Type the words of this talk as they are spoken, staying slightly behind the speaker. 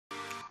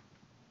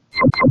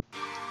My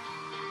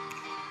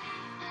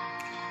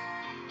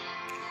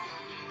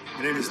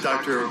name is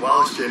Dr.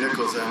 Wallace J.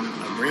 Nichols. I'm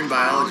a marine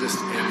biologist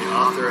and the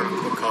author of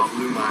a book called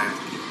Blue Mind.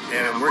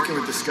 And I'm working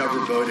with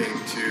Discover Boating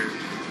to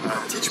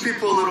teach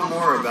people a little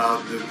more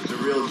about the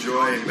real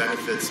joy and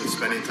benefits of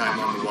spending time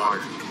on the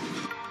water.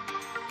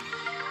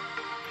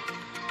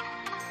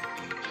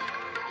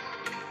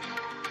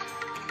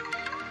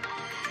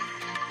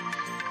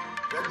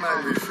 Red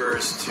mind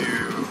refers to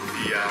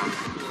the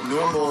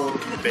normal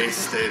base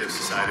state of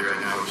society right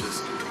now, which is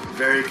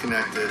very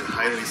connected,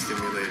 highly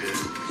stimulated,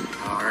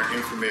 our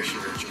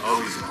information-rich,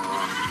 always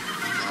on,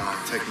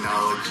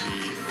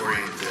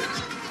 technology-oriented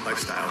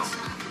lifestyles.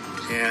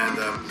 And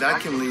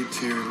that can lead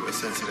to a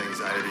sense of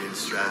anxiety and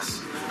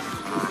stress. It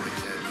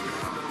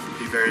can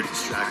be very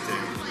distracting.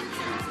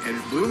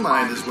 And blue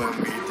mind is when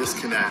we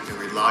disconnect and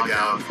we log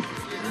out,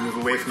 we move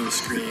away from the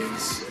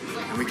screens,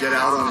 and we get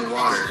out on the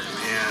water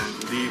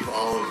and leave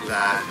all of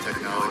that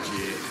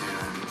technology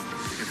and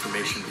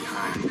information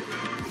behind.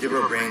 Give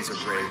our brains a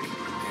break,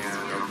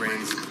 and our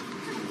brains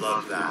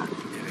love that.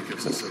 And it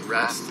gives us a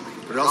rest,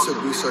 but it also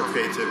boosts our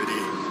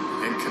creativity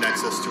and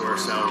connects us to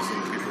ourselves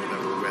and the people that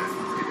we're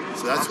with.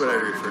 So that's what I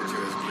refer to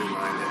as blue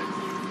mind.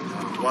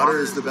 And water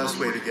is the best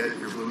way to get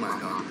your blue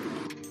mind on.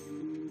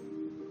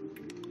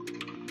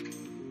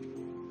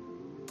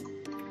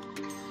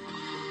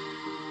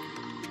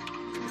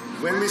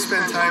 When we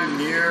spend time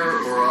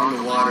near or on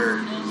the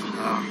water,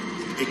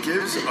 it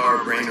gives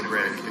our brain a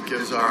break. It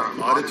gives our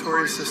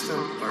auditory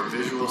system, our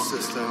visual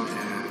system,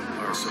 and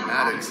our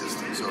somatic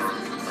systems, or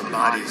our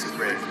bodies, a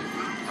break.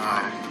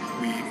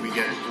 We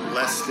get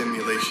less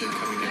stimulation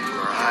coming into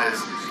our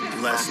eyes,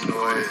 less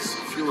noise,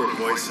 fewer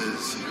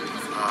voices,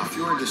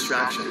 fewer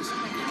distractions.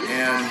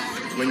 And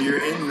when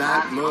you're in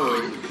that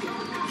mode,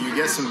 you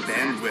get some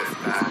bandwidth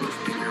back,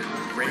 and your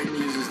brain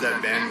uses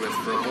that bandwidth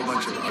for a whole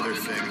bunch of other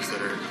things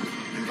that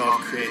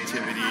involve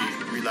creativity,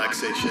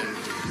 relaxation,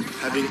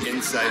 having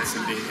insights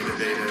and being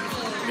innovative,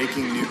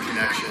 making new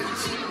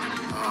connections.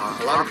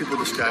 A lot of people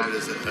describe it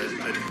as a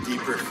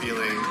deeper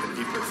feeling, a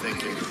deeper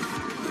thinking.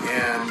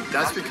 And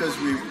that's because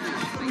we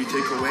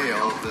take away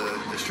all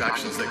the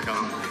distractions that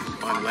come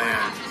on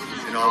land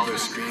and all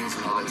those screens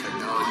and all that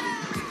technology.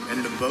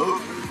 And the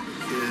boat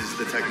is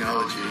the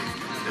technology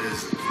that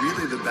is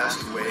really the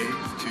best way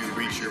to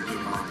reach your blue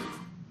mind.